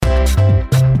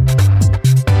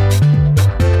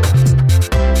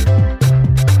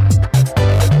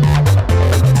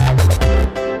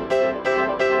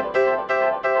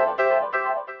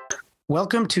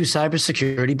Welcome to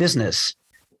Cybersecurity Business.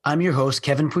 I'm your host,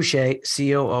 Kevin Pouchet,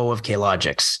 COO of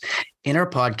Klogix. In our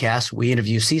podcast, we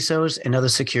interview CISOs and other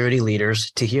security leaders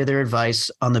to hear their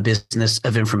advice on the business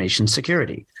of information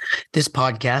security. This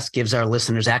podcast gives our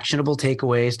listeners actionable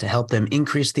takeaways to help them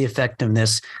increase the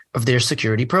effectiveness of their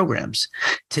security programs.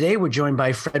 Today, we're joined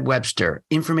by Fred Webster,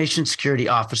 Information Security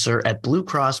Officer at Blue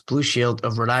Cross Blue Shield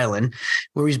of Rhode Island,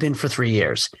 where he's been for 3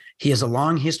 years. He has a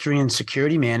long history in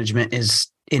security management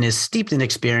and is steeped in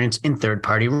experience in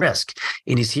third-party risk,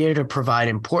 and he's here to provide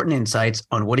important insights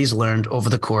on what he's learned over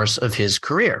the course of his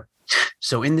career.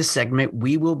 So in this segment,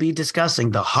 we will be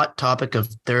discussing the hot topic of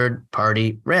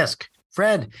third-party risk.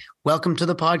 Fred, welcome to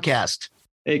the podcast.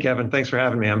 Hey, Kevin. Thanks for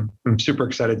having me. I'm super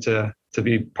excited to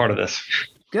be part of this.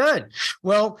 Good.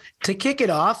 Well, to kick it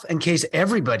off, in case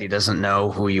everybody doesn't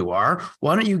know who you are,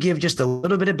 why don't you give just a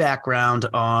little bit of background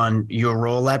on your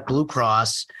role at Blue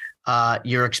Cross,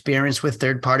 your experience with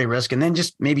third-party risk, and then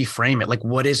just maybe frame it. Like,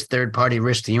 what is third-party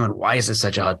risk to you and why is it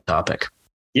such a hot topic?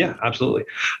 Yeah, absolutely.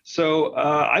 So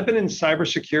I've been in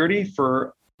cybersecurity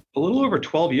for a little over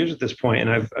 12 years at this point, and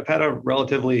I've had a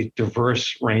relatively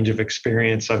diverse range of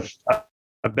experience.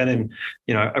 I've been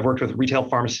in, I've worked with retail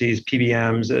pharmacies,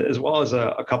 PBMs, as well as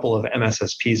a couple of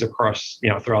MSSPs across,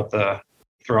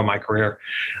 throughout my career.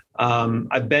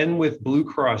 I've been with Blue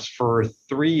Cross for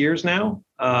 3 years now.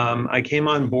 I came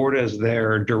on board as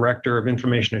their Director of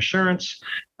Information Assurance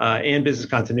and Business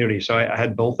Continuity. So I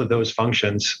had both of those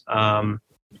functions.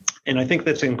 And I think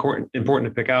that's important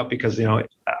to pick out because,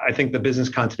 I think the business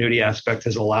continuity aspect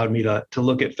has allowed me to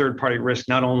look at third-party risk,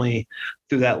 not only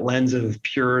through that lens of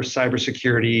pure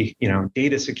cybersecurity,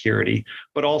 data security,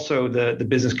 but also the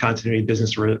business continuity,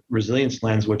 business resilience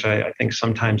lens, which I think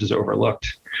sometimes is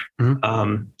overlooked.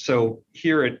 Mm-hmm. So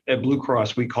here at Blue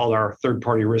Cross, we call our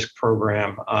third-party risk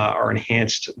program our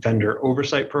Enhanced Vendor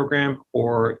Oversight Program,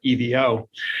 or EVO.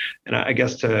 And I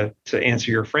guess to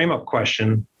answer your frame-up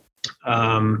question,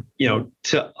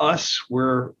 to us,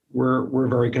 we're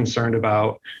very concerned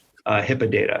about HIPAA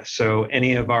data. So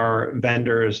any of our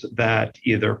vendors that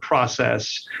either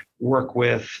process, work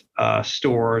with,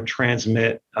 store,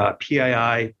 transmit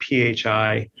PII,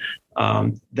 PHI,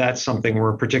 that's something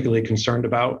we're particularly concerned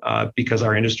about because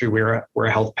our industry, we're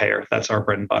a health payer. That's our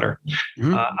bread and butter.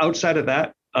 Mm-hmm. Outside of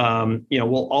that,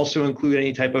 we'll also include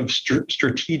any type of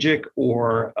strategic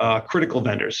or critical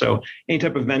vendors. So any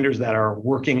type of vendors that are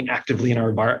working actively in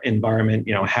our environment,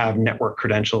 have network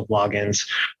credential logins,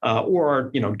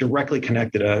 or are, directly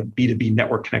connected a B2B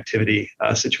network connectivity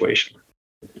situation.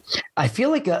 I feel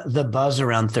like the buzz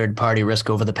around third-party risk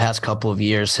over the past couple of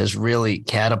years has really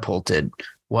catapulted.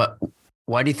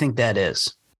 Why do you think that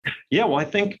is? Yeah, well, I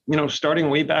think, starting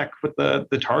way back with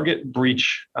the Target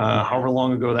breach, however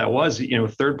long ago that was,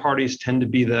 third parties tend to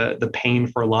be the pain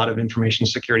for a lot of information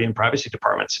security and privacy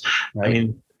departments. Right. I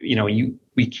mean,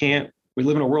 we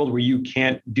live in a world where you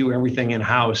can't do everything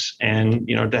in-house, and,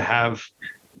 to have,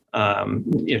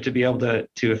 to be able to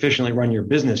efficiently run your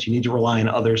business, you need to rely on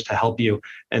others to help you.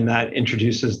 And that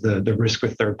introduces the risk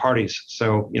with third parties.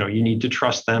 So, you need to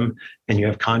trust them, and you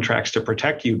have contracts to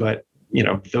protect you, but,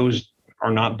 those are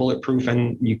not bulletproof,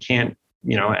 and you can't,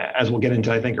 as we'll get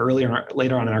into, I think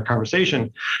later on in our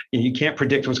conversation, you can't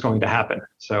predict what's going to happen.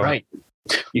 So right.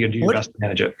 You got to do your best to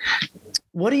manage it.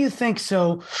 What do you think?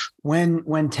 So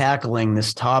when tackling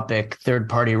this topic,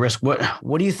 third-party risk, what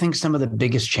do you think some of the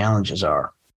biggest challenges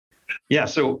are? Yeah.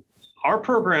 So our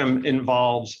program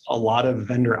involves a lot of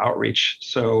vendor outreach.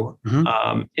 So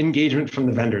engagement from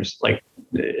the vendors,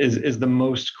 is the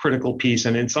most critical piece,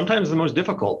 and it's sometimes the most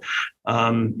difficult. As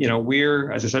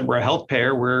I said, we're a health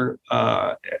payer. We're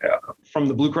from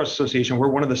the Blue Cross Association. We're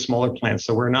one of the smaller plans,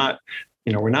 so we're not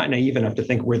naive enough to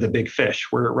think we're the big fish.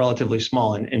 We're relatively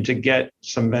small, and to get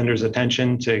some vendors'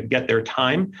 attention, to get their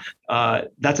time,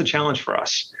 that's a challenge for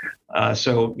us.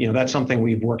 So that's something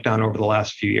we've worked on over the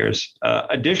last few years.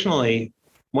 Additionally,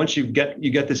 once you get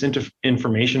this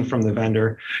information from the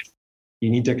vendor, you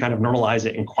need to kind of normalize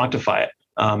it and quantify it.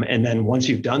 And then once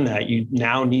you've done that, you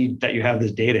now need that you have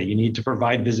this data. You need to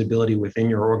provide visibility within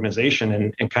your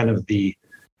organization, and kind of the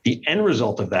end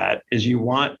result of that is you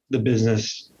want the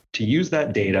business to use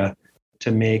that data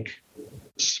to make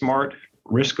smart,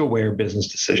 risk-aware business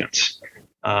decisions.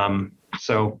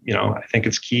 So, I think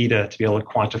it's key to be able to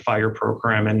quantify your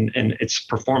program and its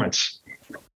performance.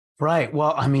 Right.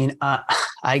 Well, I mean,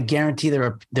 I guarantee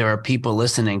there are people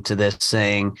listening to this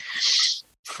saying,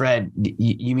 Fred,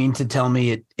 you mean to tell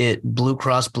me it Blue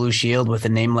Cross Blue Shield with a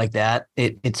name like that,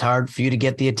 it's hard for you to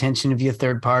get the attention of your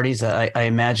third parties? I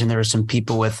imagine there are some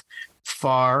people with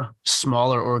far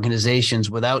smaller organizations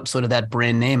without sort of that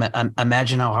brand name.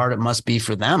 Imagine how hard it must be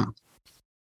for them.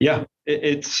 Yeah,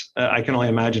 it's I can only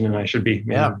imagine, and I should be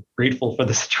grateful for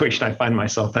the situation I find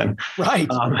myself in. Right.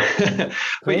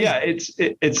 But yeah,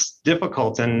 it's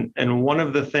difficult, and one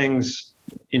of the things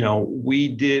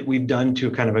we've done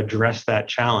to kind of address that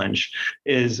challenge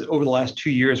is over the last 2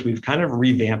 years we've kind of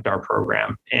revamped our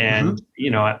program, and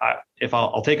if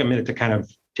I'll take a minute to kind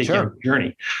of take you on a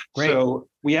journey. Great. So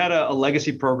we had a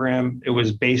legacy program. It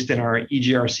was based in our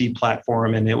EGRC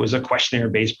platform, and it was a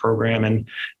questionnaire-based program.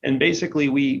 And basically,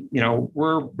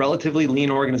 we're a relatively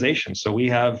lean organization. So we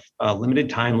have limited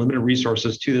time, limited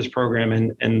resources to this program,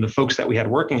 and the folks that we had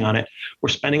working on it were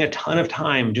spending a ton of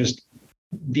time just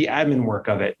the admin work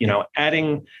of it,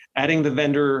 adding the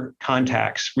vendor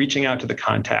contacts, reaching out to the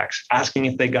contacts, asking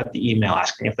if they got the email,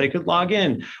 asking if they could log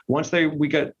in. Once we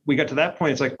got to that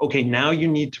point, it's like, okay, now you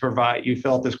need to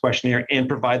fill out this questionnaire and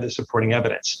provide the supporting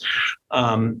evidence.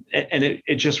 And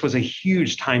it just was a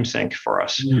huge time sink for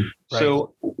us. Right.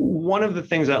 So one of the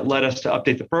things that led us to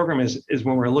update the program is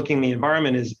when we're looking at the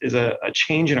environment is a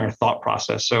change in our thought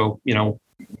process. So,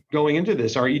 going into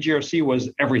this, our EGRC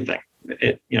was everything.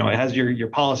 It has your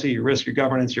policy, your risk, your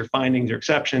governance, your findings, your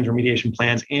exceptions, remediation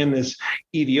plans, and this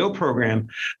EVO program.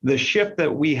 The shift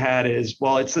that we had is,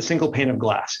 it's the single pane of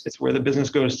glass. It's where the business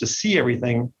goes to see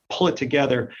everything, pull it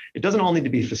together. It doesn't all need to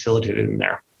be facilitated in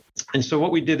there. And so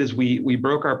what we did is we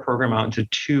broke our program out into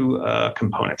two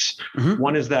components. Mm-hmm.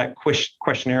 One is that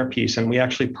questionnaire piece, and we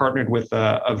actually partnered with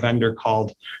a vendor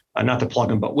called, not to plug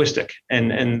them, but Wistic.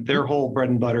 And their whole bread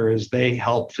and butter is they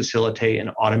help facilitate and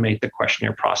automate the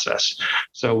questionnaire process.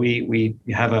 So we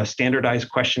have a standardized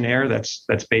questionnaire that's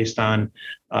based on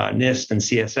NIST and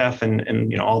CSF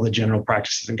and all the general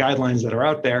practices and guidelines that are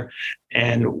out there.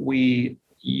 And we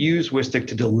use Wistic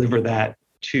to deliver that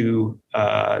to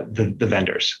the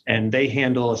vendors, and they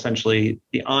handle essentially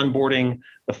the onboarding,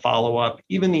 the follow-up,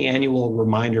 even the annual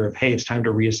reminder of, hey, it's time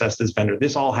to reassess this vendor.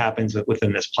 This all happens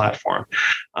within this platform.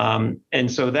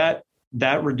 And so that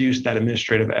reduced that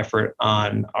administrative effort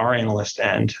on our analyst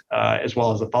end, as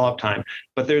well as the follow-up time.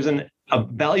 But there's a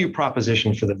value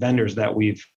proposition for the vendors that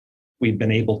we've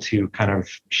been able to kind of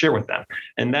share with them.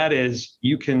 And that is,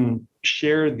 you can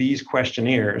share these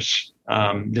questionnaires.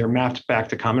 They're mapped back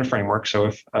to common framework. So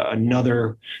if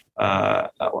another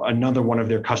one of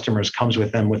their customers comes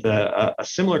with them with a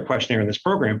similar questionnaire in this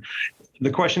program, the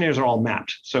questionnaires are all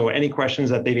mapped. So any questions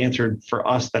that they've answered for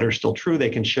us that are still true, they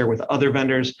can share with other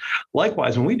vendors.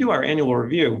 Likewise, when we do our annual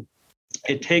review,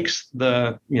 it takes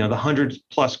the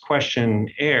 100+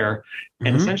 questionnaire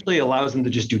and essentially allows them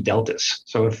to just do deltas.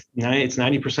 So if it's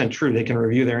 90% true, they can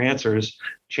review their answers,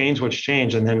 change what's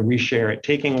changed, and then reshare it,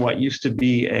 taking what used to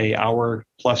be a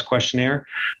hour-plus questionnaire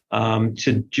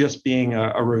to just being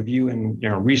a review and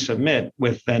resubmit,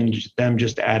 with then them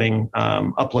just adding,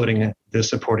 uploading the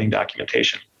supporting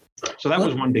documentation. So that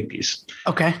was one big piece.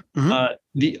 Okay. Mm-hmm.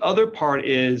 The other part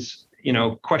is,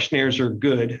 questionnaires are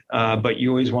good, but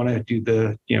you always want to do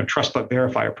the, trust but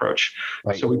verify approach.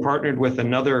 Right. So we partnered with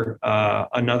another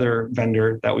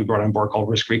vendor that we brought on board called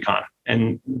Risk Recon.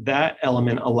 And that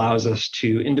element allows us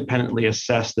to independently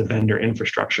assess the vendor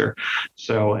infrastructure.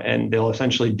 So, and they'll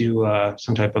essentially do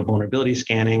some type of vulnerability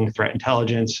scanning, threat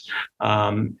intelligence,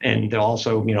 and they'll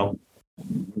also,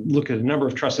 look at a number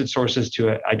of trusted sources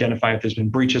to identify if there's been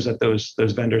breaches at those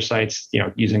vendor sites,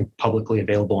 using publicly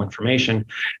available information.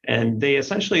 And they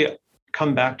essentially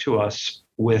come back to us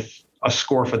with a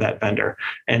score for that vendor.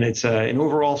 And it's an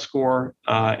overall score.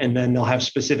 And then they'll have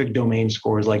specific domain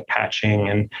scores like patching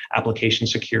and application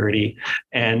security.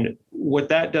 And what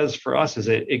that does for us is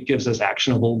it gives us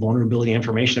actionable vulnerability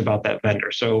information about that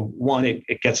vendor. So one,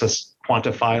 it gets us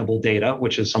quantifiable data,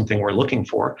 which is something we're looking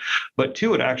for. But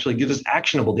two, it actually gives us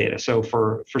actionable data. So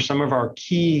for some of our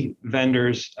key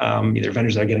vendors, either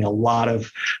vendors that are getting a lot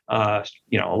of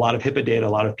HIPAA data, a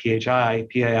lot of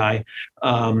PAI,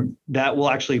 that will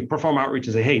actually perform outreach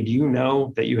and say, hey, do you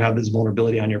know that you have this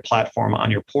vulnerability on your platform,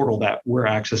 on your portal that we're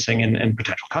accessing and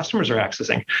potential customers are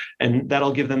accessing? And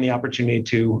that'll give them the opportunity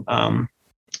to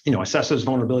assess those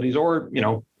vulnerabilities, or,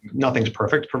 nothing's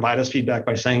perfect, provide us feedback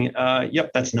by saying,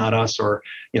 yep, that's not us, or,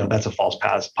 that's a false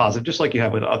positive, just like you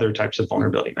have with other types of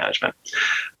vulnerability management.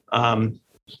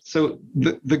 So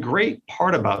the great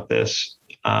part about this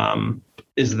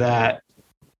is that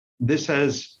this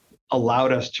has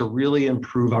allowed us to really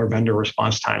improve our vendor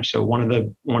response time. So one of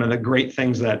the great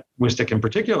things that Wistic in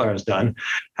particular has done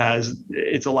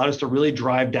it's allowed us to really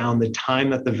drive down the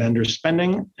time that the vendor's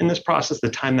spending in this process, the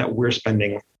time that we're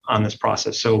spending on this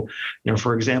process. So,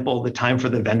 for example, the time for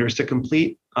the vendors to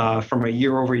complete from a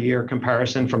year-over-year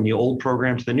comparison from the old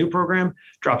program to the new program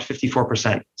dropped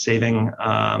 54%, saving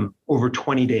over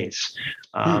 20 days.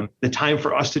 The time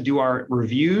for us to do our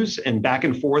reviews and back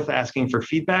and forth asking for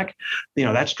feedback,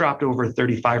 that's dropped over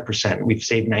 35%. We've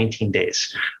saved 19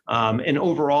 days. And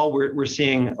overall, we're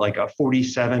seeing like a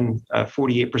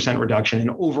 48% reduction in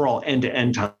overall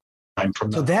end-to-end time.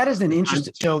 So that is an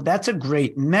interesting, so that's a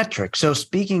great metric. So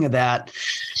speaking of that,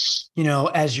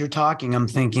 as you're talking, I'm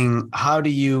thinking, how do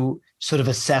you sort of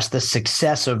assess the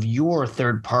success of your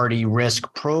third-party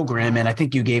risk program? And I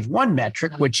think you gave one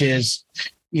metric, which is,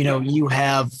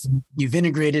 you've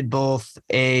integrated both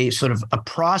a sort of a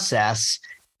process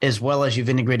as well as you've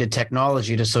integrated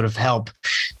technology to sort of help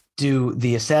do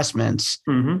the assessments,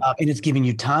 and it's giving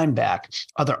you time back.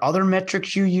 Are there other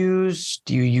metrics you use?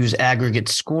 Do you use aggregate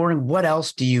scoring? What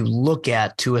else do you look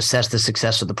at to assess the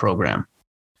success of the program?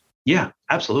 Yeah,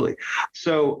 absolutely.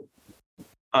 So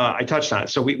I touched on it.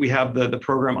 So we have the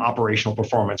program operational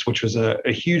performance, which was a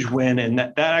huge win, and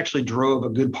that actually drove a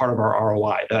good part of our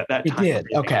ROI. That it did.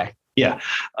 Okay. Yeah.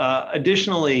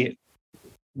 Additionally,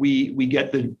 we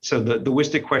get the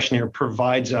WISTIC questionnaire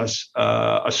provides us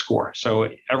a score. So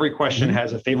every question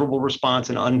has a favorable response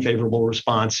and unfavorable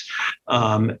response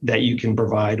that you can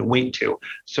provide weight to.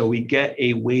 So we get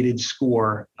a weighted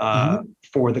score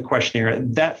for the questionnaire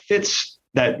that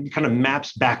kind of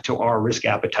maps back to our risk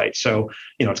appetite. So,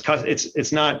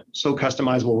 it's not so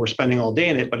customizable. We're spending all day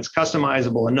in it, but it's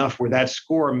customizable enough where that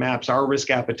score maps our risk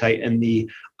appetite and the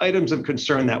items of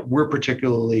concern that we're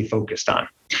particularly focused on.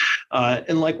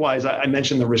 And likewise, I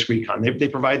mentioned the risk recon. They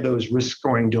provide those risk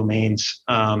scoring domains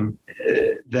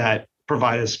that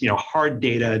provide us, hard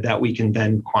data that we can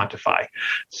then quantify.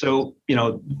 So,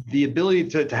 the ability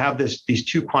to have these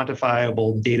two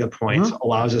quantifiable data points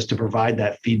allows us to provide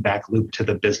that feedback loop to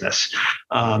the business.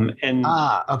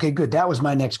 Okay, good. That was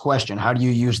my next question. How do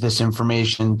you use this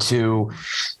information to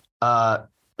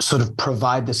sort of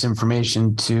provide this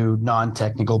information to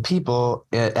non-technical people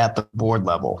at the board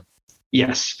level?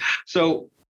 Yes. So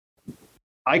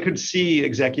I could see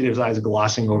executives' eyes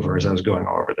glossing over as I was going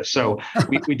over this. So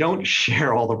we don't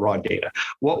share all the raw data.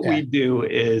 What we do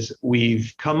is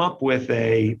we've come up with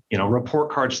a report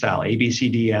card style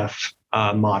ABCDF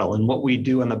model. And what we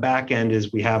do on the back end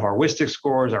is we have our WISTIC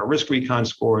scores, our risk recon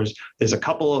scores. There's a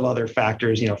couple of other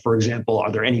factors. For example,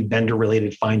 are there any vendor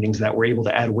related findings that we're able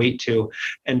to add weight to?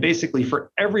 And basically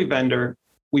for every vendor,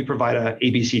 we provide a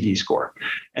ABCD score.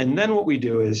 And then what we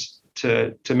do is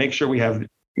to make sure we have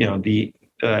the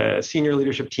senior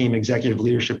leadership team, executive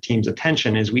leadership team's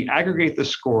attention is we aggregate the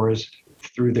scores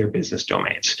through their business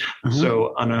domains.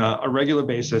 So on a regular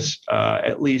basis,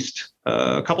 at least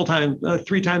a couple times,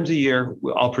 3 times a year,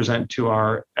 I'll present to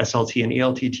our SLT and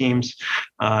ELT teams.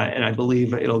 And I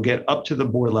believe it'll get up to the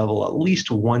board level at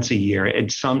least once a year in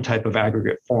some type of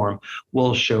aggregate form.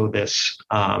 We'll show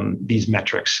these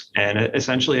metrics. And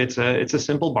essentially it's a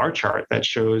simple bar chart that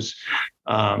shows,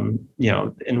 and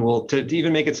we'll, to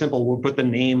even make it simple, we'll put the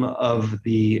name of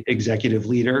the executive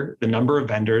leader, the number of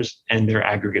vendors, and their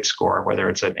aggregate score, whether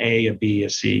it's an A, a B, a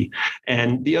C.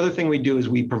 And the other thing we do is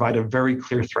we provide a very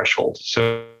clear threshold.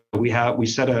 So we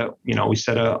set a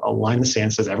line in the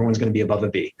sand that says everyone's going to be above a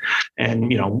B.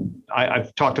 And,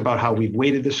 I've talked about how we've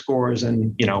weighted the scores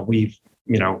and,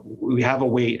 we have a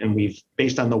weight, and we've,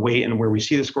 based on the weight and where we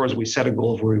see the scores, we set a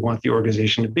goal of where we want the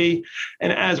organization to be.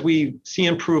 And as we see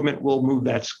improvement, we'll move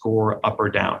that score up or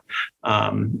down.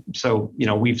 So,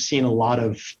 we've seen a lot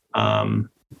of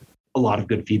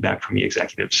good feedback from the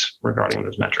executives regarding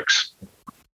those metrics.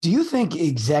 Do you think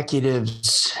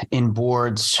executives in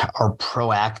boards are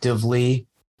proactively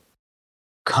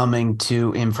coming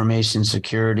to information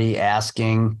security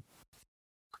asking,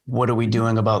 what are we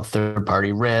doing about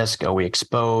third-party risk? Are we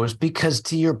exposed? Because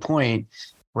to your point,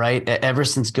 right, ever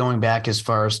since going back as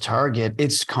far as Target,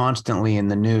 it's constantly in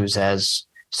the news as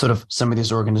sort of some of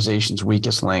these organizations'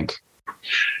 weakest link.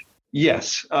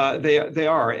 Yes, they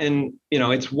are. And,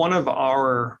 it's one of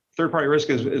our third-party risk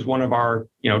is one of our,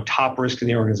 top risks in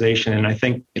the organization. And I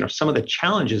think, some of the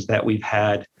challenges that we've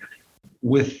had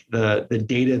with the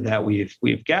data that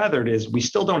we've gathered is we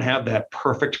still don't have that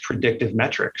perfect predictive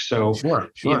metric. So, sure.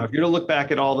 If you're to look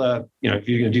back at all the, if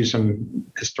you're going to do some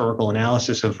historical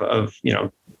analysis of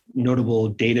notable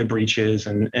data breaches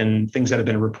and things that have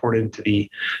been reported to the,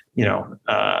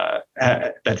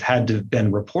 that's had to have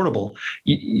been reportable.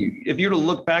 If you were to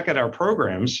look back at our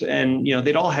programs, and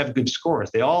they'd all have good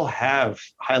scores. They all have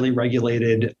highly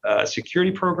regulated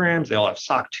security programs. They all have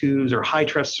SOC 2s or high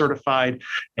trust certified,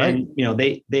 and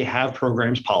they have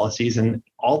programs, policies, and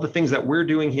all the things that we're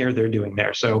doing here, they're doing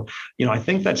there. So I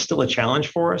think that's still a challenge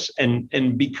for us,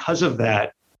 and because of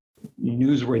that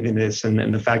newsworthiness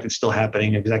and the fact it's still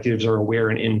happening, executives are aware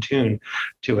and in tune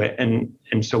to it, and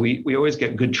so we always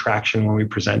get good traction when we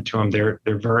present to them. They're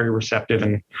very receptive,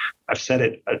 and I've said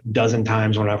it a dozen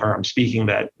times whenever I'm speaking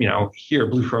that here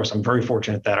at Blue Cross, I'm very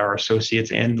fortunate that our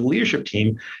associates and the leadership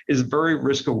team is very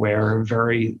risk aware,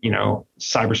 very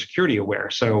cybersecurity aware.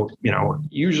 So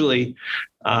usually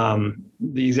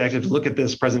the executives look at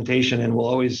this presentation, and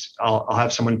I'll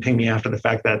have someone ping me after the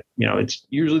fact that it's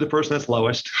usually the person that's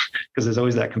lowest, because there's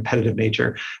always that competitive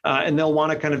nature, and they'll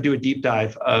want to kind of do a deep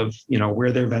dive of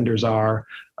where their vendors are,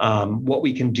 what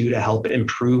we can do to help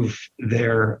improve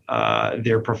their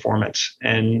performance,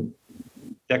 and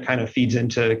that kind of feeds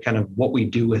into kind of what we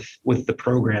do with the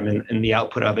program, and the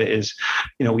output of it is,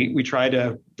 we try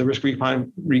to, the risk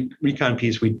recon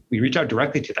piece, we reach out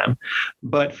directly to them,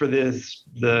 but for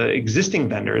the existing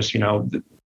vendors,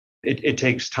 it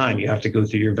takes time. You have to go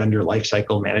through your vendor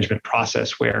lifecycle management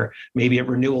process, where maybe at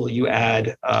renewal you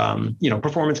add,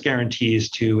 performance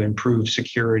guarantees to improve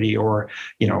security, or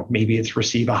maybe it's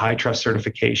receive a high trust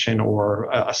certification or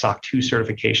a SOC 2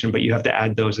 certification, but you have to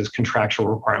add those as contractual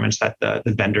requirements that the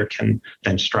vendor can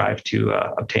then strive to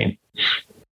obtain.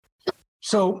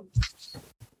 So,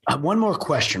 one more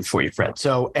question for you, Fred.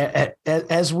 So,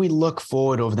 as we look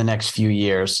forward over the next few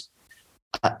years,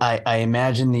 I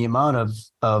imagine the amount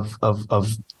of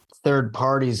third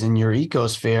parties in your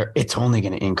ecosphere, it's only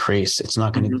going to increase. It's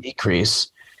not going to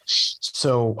decrease.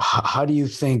 So how do you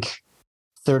think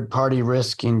third party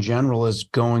risk in general is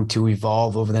going to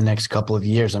evolve over the next couple of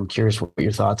years? I'm curious what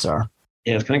your thoughts are.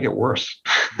 Yeah, it's going to get worse.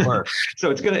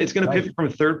 So it's going to pivot from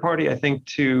third party, I think,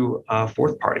 to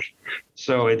fourth party.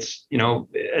 So it's,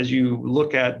 as you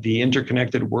look at the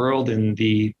interconnected world and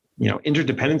the,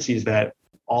 interdependencies that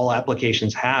all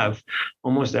applications have,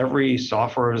 almost every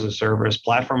software as a service,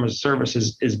 platform as a service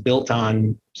is built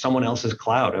on someone else's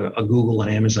cloud, a Google, an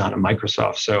Amazon, a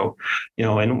Microsoft. So,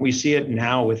 and we see it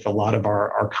now with a lot of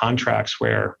our contracts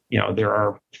where, there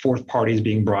are fourth parties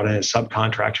being brought in as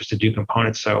subcontractors to do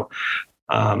components. So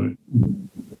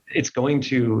it's going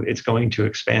to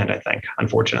expand, I think,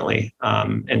 unfortunately.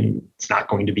 And it's not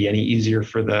going to be any easier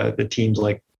for the teams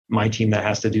like my team that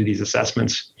has to do these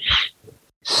assessments.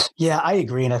 Yeah, I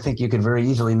agree. And I think you could very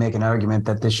easily make an argument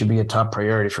that this should be a top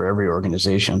priority for every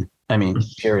organization. I mean,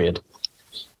 period.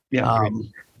 Yeah.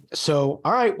 So,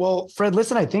 all right. Well, Fred,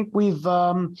 listen, I think we've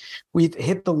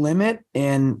hit the limit,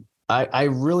 and I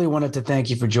really wanted to thank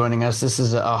you for joining us. This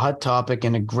is a hot topic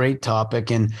and a great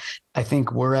topic. And I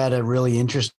think we're at a really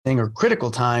interesting or critical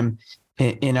time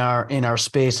in our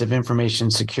space of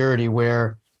information security,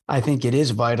 where I think it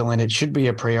is vital and it should be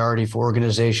a priority for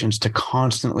organizations to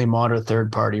constantly monitor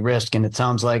third-party risk. And it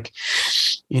sounds like,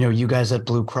 you guys at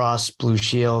Blue Cross Blue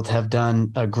Shield have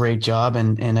done a great job.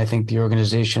 And I think the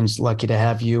organization's lucky to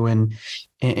have you and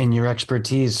your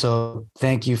expertise. So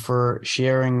thank you for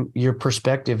sharing your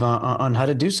perspective on how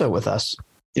to do so with us.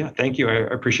 Yeah, thank you. I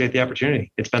appreciate the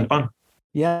opportunity. It's been fun.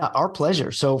 Yeah, our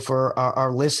pleasure. So for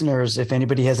our listeners, if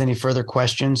anybody has any further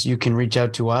questions, you can reach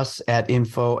out to us at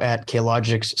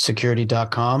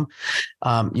info@klogixsecurity.com.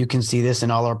 You can see this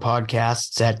in all our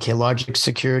podcasts at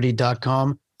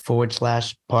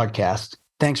klogixsecurity.com/podcast.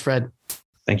 Thanks, Fred.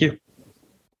 Thank you.